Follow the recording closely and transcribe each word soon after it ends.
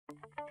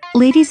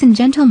Ladies and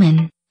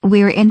gentlemen,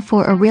 we're in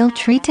for a real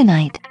treat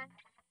tonight.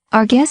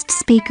 Our guest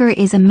speaker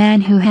is a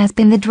man who has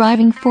been the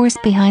driving force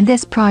behind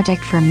this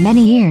project for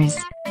many years.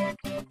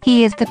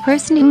 He is the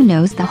person who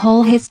knows the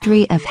whole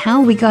history of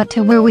how we got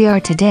to where we are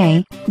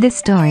today, the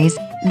stories,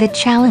 the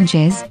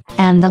challenges,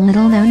 and the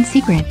little-known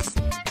secrets.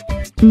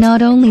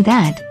 Not only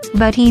that,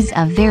 but he's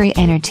a very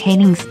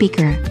entertaining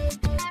speaker.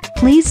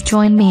 Please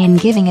join me in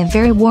giving a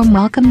very warm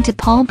welcome to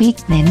Paul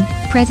Beekman,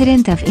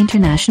 President of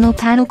International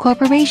Panel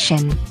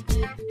Corporation.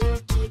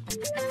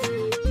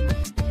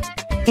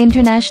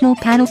 International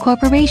Panel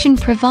Corporation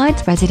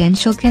provides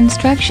residential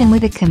construction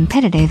with a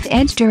competitive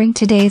edge during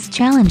today's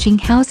challenging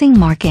housing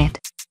market.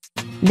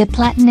 The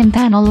platinum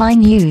panel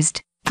line used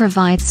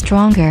provides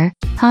stronger,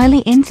 highly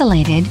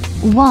insulated,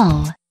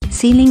 wall,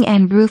 ceiling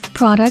and roof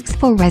products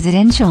for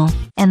residential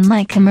and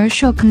light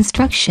commercial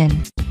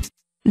construction.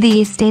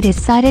 The estate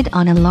is sited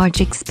on a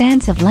large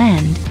expanse of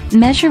land,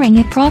 measuring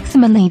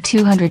approximately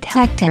 200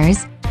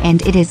 hectares,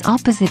 and it is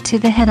opposite to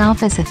the head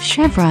office of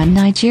Chevron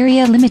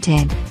Nigeria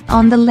Limited,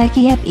 on the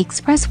Lekki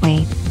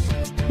Expressway.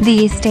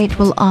 The estate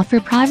will offer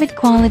private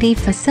quality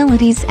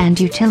facilities and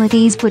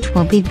utilities which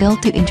will be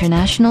built to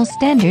international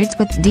standards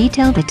with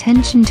detailed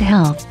attention to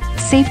health,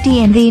 safety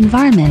and the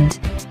environment.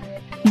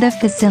 The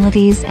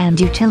facilities and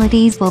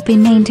utilities will be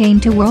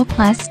maintained to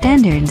world-class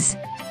standards.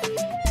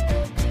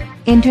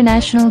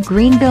 International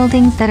green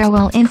buildings that are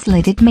well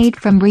insulated, made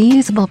from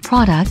reusable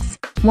products,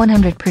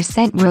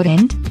 100%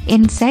 rodent,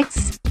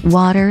 insects,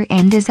 water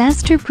and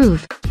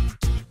disaster-proof.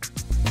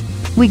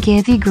 We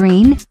give you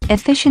green,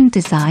 efficient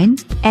design,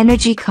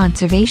 energy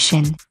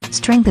conservation,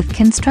 strength of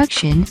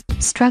construction,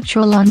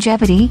 structural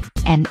longevity,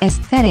 and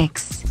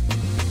aesthetics.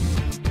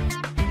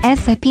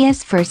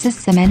 SIPS versus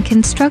cement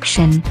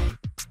construction.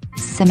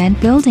 Cement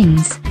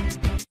buildings.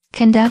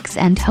 Conducts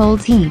and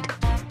holds heat.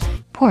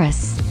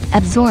 Porous,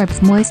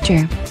 absorbs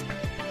moisture.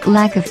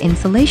 Lack of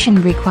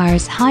insulation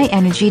requires high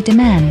energy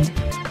demand.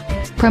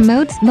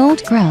 Promotes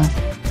mold growth.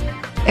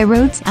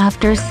 Erodes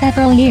after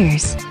several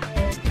years.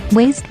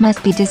 Waste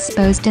must be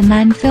disposed in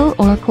landfill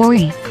or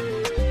quarry.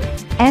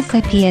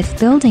 SIPS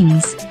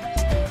buildings.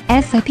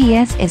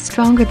 SIPS is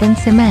stronger than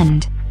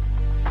cement.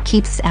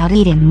 Keeps out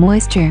heat and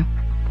moisture.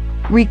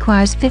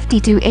 Requires 50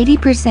 to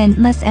 80%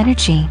 less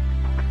energy.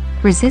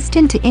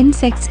 Resistant to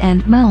insects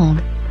and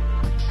mold.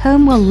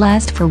 Home will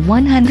last for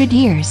 100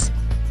 years.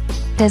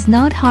 Does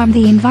not harm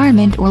the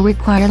environment or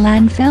require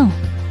landfill.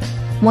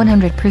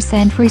 100%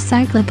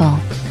 recyclable.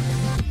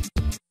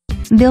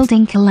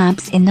 Building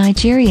collapse in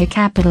Nigeria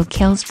capital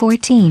kills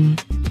 14.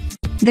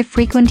 The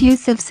frequent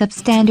use of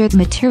substandard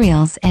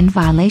materials and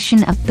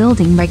violation of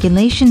building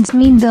regulations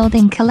mean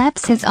building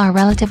collapses are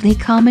relatively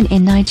common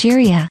in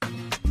Nigeria.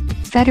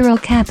 Federal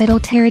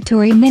Capital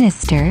Territory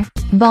Minister,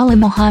 Bala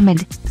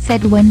Mohammed,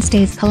 said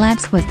Wednesday's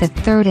collapse was the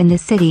third in the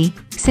city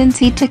since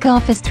he took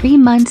office 3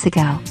 months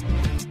ago.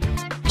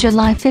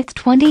 July 5,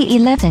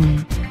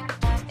 2011.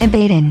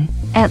 Ibadan.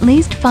 At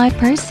least 5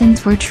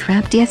 persons were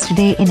trapped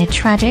yesterday in a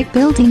tragic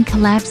building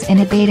collapse in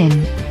Ibadan,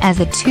 as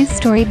a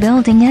 2-story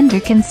building under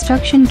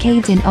construction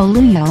caved in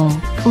Oluyo,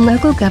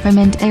 local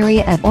government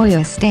area of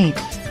Oyo State.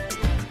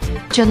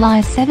 July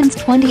 7,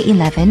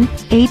 2011,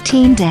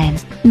 18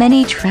 dead,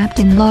 many trapped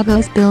in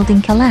Lagos building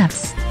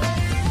collapse.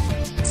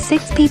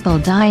 6 people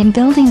die in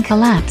building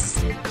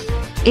collapse.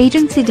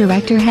 Agency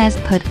director has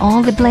put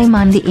all the blame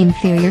on the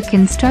inferior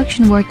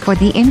construction work for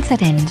the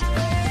incident.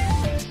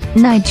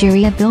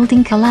 Nigeria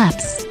building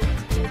collapse.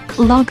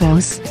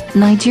 Lagos,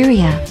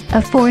 Nigeria, a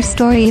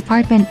 4-story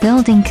apartment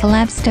building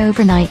collapsed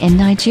overnight in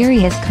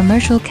Nigeria's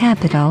commercial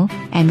capital,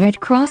 and Red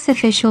Cross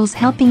officials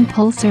helping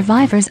pull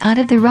survivors out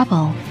of the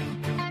rubble.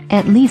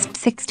 At least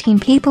 16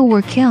 people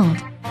were killed.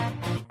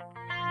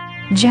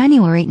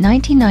 January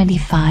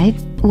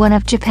 1995, one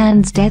of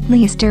Japan's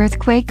deadliest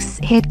earthquakes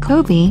hit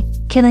Kobe,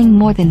 killing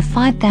more than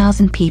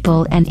 5,000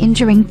 people and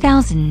injuring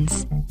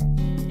thousands.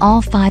 All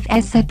 5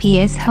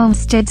 SIPS homes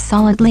stood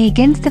solidly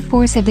against the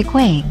force of the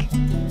quake.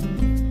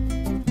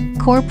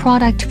 Core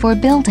product for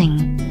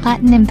building,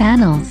 platinum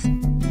panels.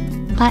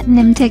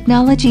 Platinum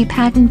technology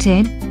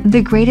patented,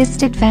 the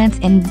greatest advance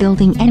in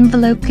building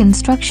envelope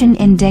construction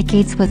in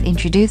decades, was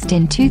introduced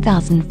in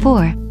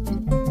 2004.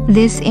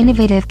 This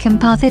innovative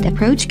composite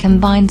approach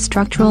combines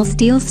structural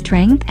steel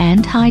strength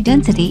and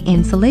high-density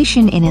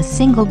insulation in a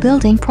single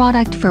building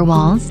product for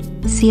walls,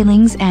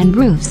 ceilings and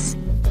roofs.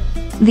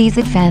 These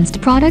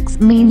advanced products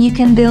mean you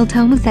can build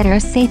homes that are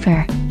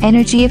safer,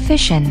 energy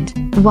efficient,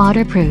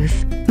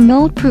 waterproof,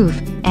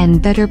 mold-proof,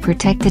 and better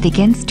protected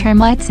against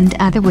termites and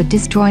other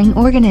wood-destroying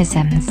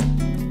organisms.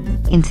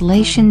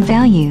 Insulation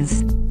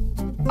values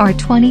are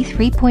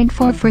 23.4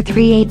 for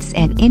 3/8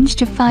 an inch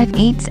to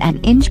 5/8 an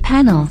inch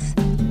panels.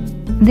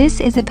 This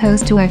is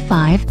opposed to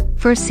R5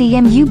 for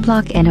CMU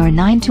block and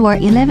R9 to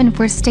R11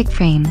 for stick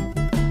frame.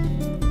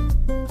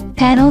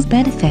 Panels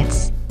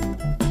benefits.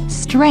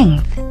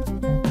 Strength.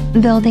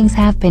 Buildings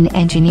have been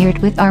engineered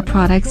with our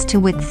products to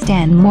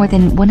withstand more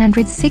than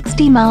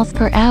 160 miles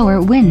per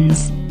hour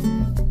winds.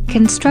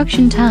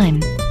 Construction time.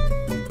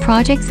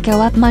 Projects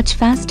go up much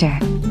faster.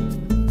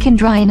 can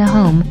dry in a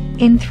home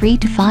in 3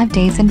 to 5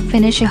 days and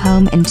finish a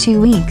home in 2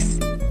 weeks.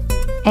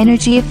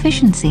 Energy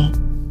efficiency.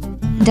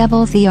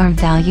 Doubles the R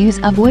values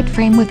of wood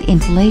frame with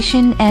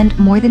insulation and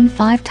more than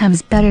 5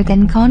 times better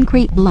than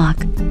concrete block.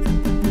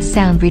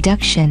 Sound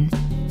reduction.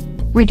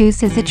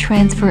 Reduces the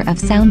transfer of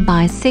sound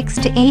by 6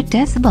 to 8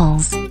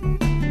 decibels.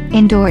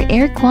 Indoor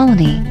air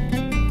quality.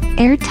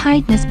 Air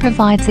tightness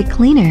provides a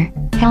cleaner,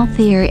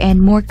 healthier and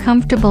more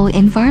comfortable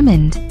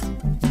environment.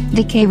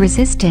 Decay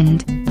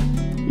resistant.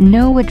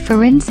 No wood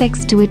for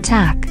insects to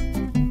attack.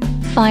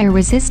 Fire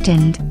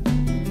resistant.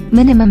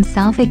 Minimum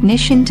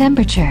self-ignition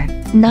temperature,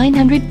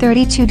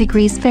 932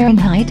 degrees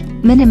Fahrenheit.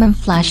 Minimum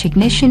flash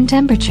ignition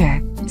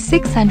temperature,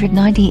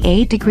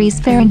 698 degrees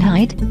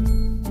Fahrenheit.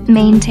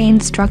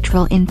 Maintains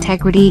structural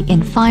integrity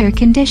in fire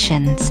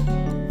conditions.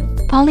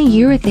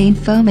 Polyurethane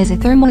foam is a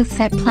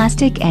thermoset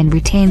plastic and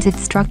retains its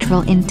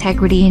structural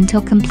integrity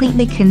until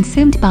completely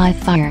consumed by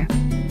fire.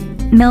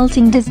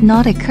 Melting does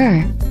not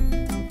occur.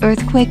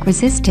 Earthquake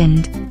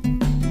resistant.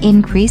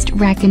 Increased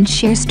rack and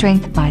shear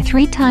strength by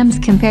 3 times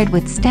compared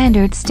with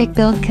standard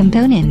stick-built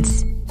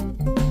components.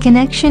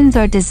 Connections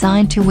are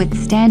designed to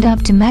withstand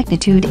up to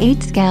magnitude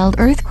 8 scaled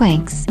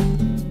earthquakes.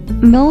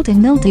 Mold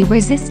and mildew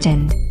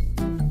resistant.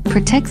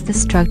 Protects the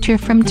structure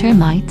from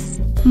termites,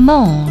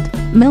 mold,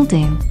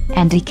 mildew,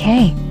 and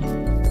decay.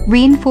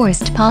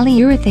 Reinforced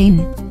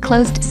polyurethane,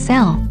 closed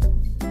cell.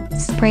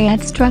 Spray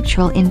adds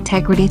structural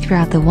integrity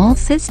throughout the wall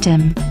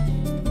system.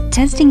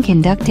 Testing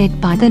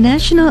conducted by the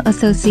National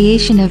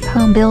Association of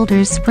Home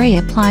Builders. Spray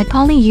applied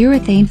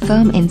polyurethane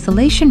foam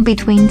insulation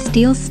between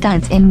steel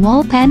studs in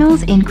wall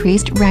panels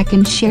increased rack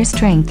and shear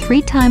strength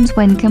 3 times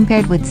when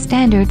compared with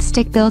standard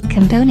stick-built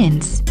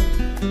components.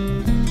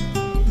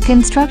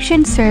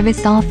 Construction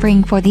service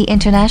offering for the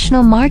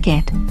international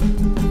market.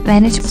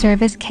 Managed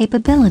service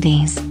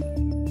capabilities.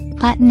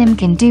 Platinum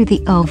can do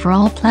the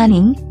overall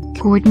planning,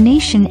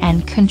 coordination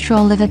and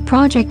control of a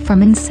project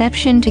from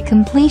inception to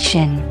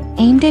completion,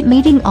 aimed at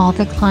meeting all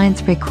the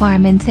client's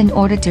requirements in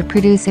order to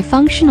produce a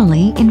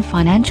functionally and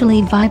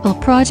financially viable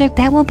project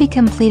that will be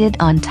completed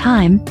on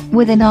time,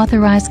 with an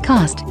authorized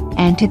cost,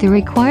 and to the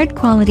required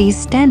quality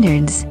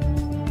standards.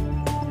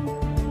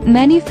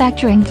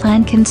 Manufacturing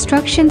plant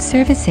construction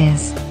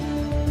services.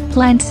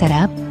 Plant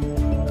setup.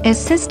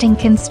 Assisting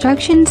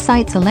construction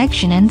site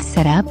selection and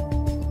setup.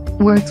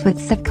 Works with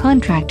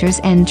subcontractors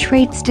and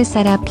trades to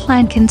set up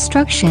plant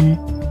construction.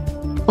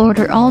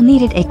 Order all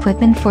needed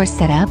equipment for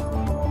setup.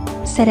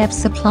 Set up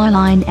supply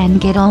line and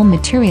get all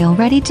material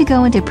ready to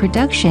go into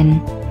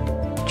production.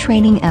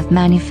 Training of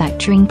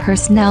manufacturing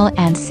personnel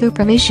and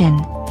supervision.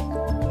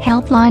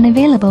 Helpline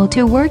available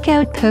to work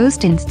out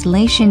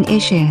post-installation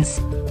issues.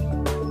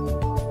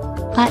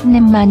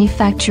 Platinum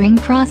manufacturing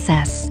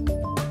process.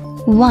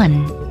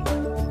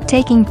 1.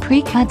 Taking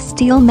pre-cut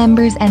steel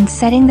members and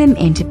setting them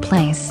into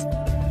place.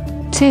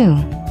 2.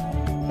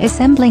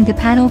 Assembling the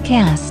panel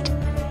cast.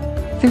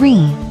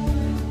 3.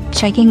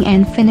 Checking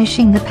and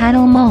finishing the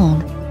panel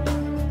mold.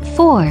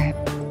 4.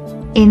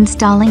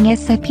 Installing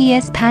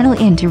SOPS panel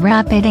into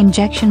rapid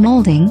injection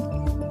molding.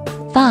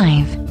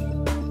 5.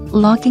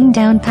 Locking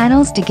down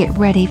panels to get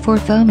ready for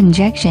foam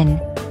injection.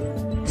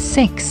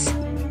 6.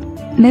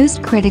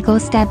 Most critical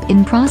step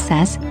in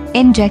process,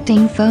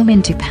 injecting foam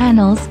into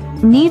panels,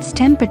 needs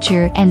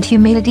temperature and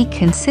humidity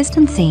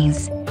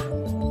consistencies.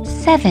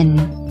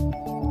 7.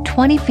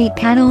 20 feet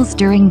panels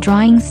during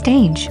drying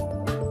stage.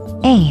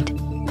 8.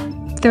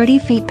 30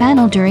 feet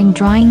panel during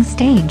drying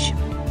stage.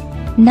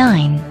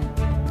 9.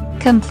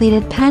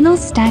 Completed panels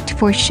stacked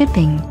for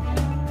shipping.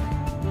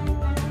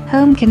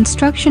 Home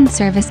construction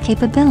service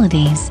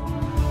capabilities.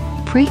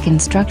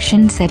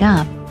 Pre-construction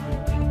setup.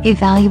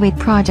 Evaluate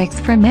projects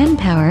for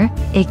manpower,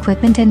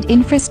 equipment and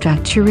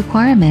infrastructure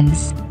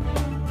requirements.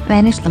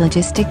 Manage the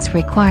logistics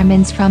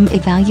requirements from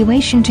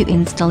evaluation to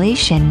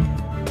installation.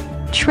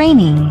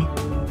 Training.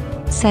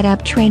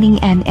 Setup training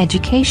and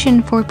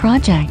education for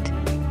project.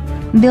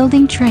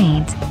 Building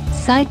trades,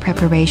 site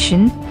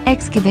preparation,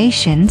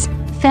 excavations,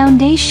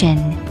 foundation,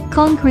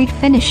 concrete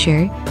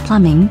finisher,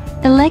 plumbing,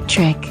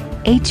 electric,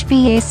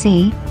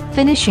 HVAC,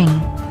 finishing.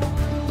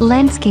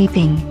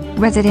 Landscaping,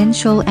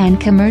 residential and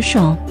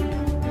commercial.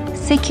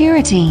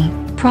 Security,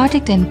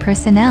 project and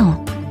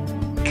personnel.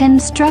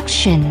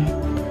 Construction.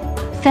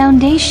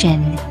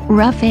 Foundation,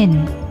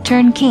 rough-in,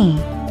 turnkey.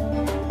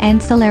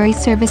 Ancillary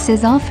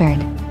services offered.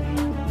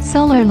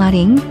 Solar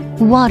lighting,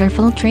 water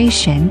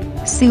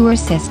filtration, sewer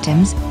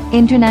systems,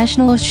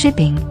 international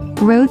shipping,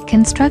 road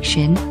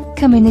construction,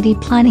 community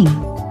planning.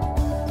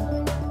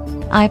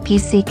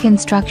 IPC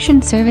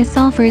Construction Service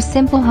offers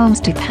simple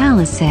homes to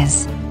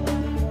palaces.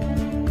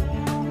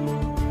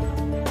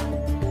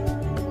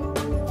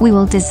 We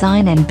will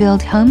design and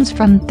build homes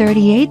from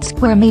 38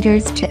 square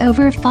meters to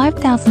over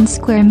 5,000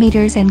 square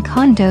meters and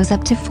condos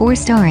up to 4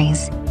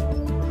 stories.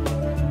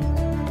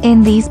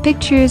 In these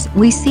pictures,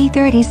 we see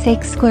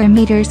 36 square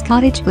meters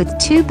cottage with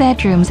 2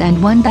 bedrooms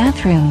and 1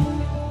 bathroom.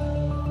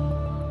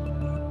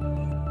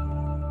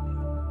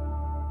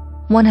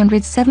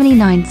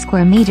 179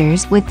 square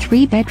meters with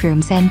 3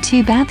 bedrooms and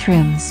 2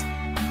 bathrooms.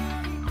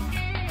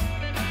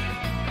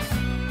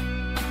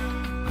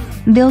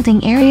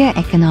 Building area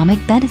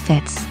economic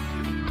benefits.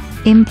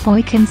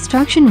 Employ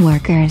construction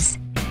workers.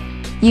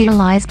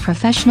 Utilize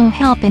professional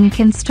help in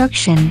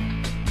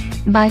construction.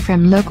 Buy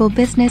from local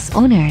business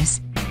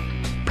owners.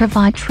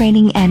 Provide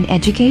training and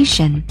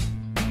education.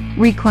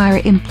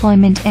 Require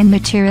employment and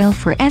material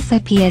for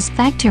SAP's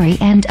factory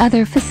and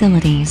other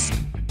facilities.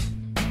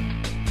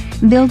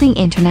 Building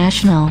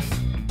international.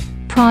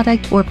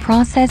 Product or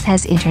process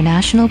has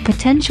international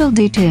potential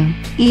due to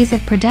ease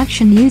of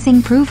production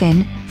using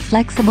proven,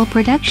 flexible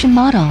production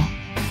model.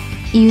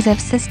 Use of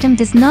system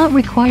does not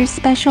require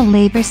special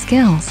labor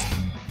skills.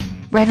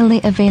 Readily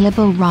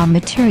available raw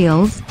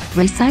materials,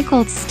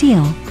 recycled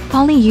steel,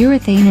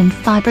 polyurethane and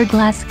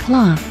fiberglass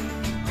cloth.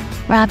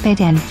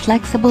 Rapid and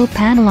flexible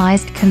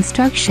panelized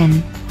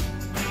construction.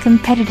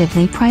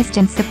 Competitively priced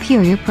and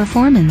superior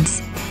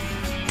performance.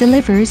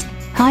 Delivers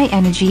high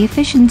energy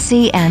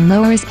efficiency and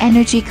lowers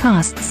energy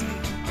costs.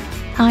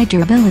 High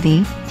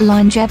durability,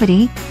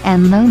 longevity,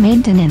 and low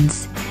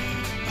maintenance.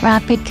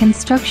 Rapid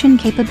construction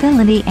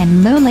capability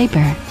and low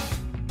labor.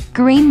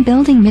 Green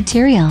building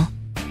material.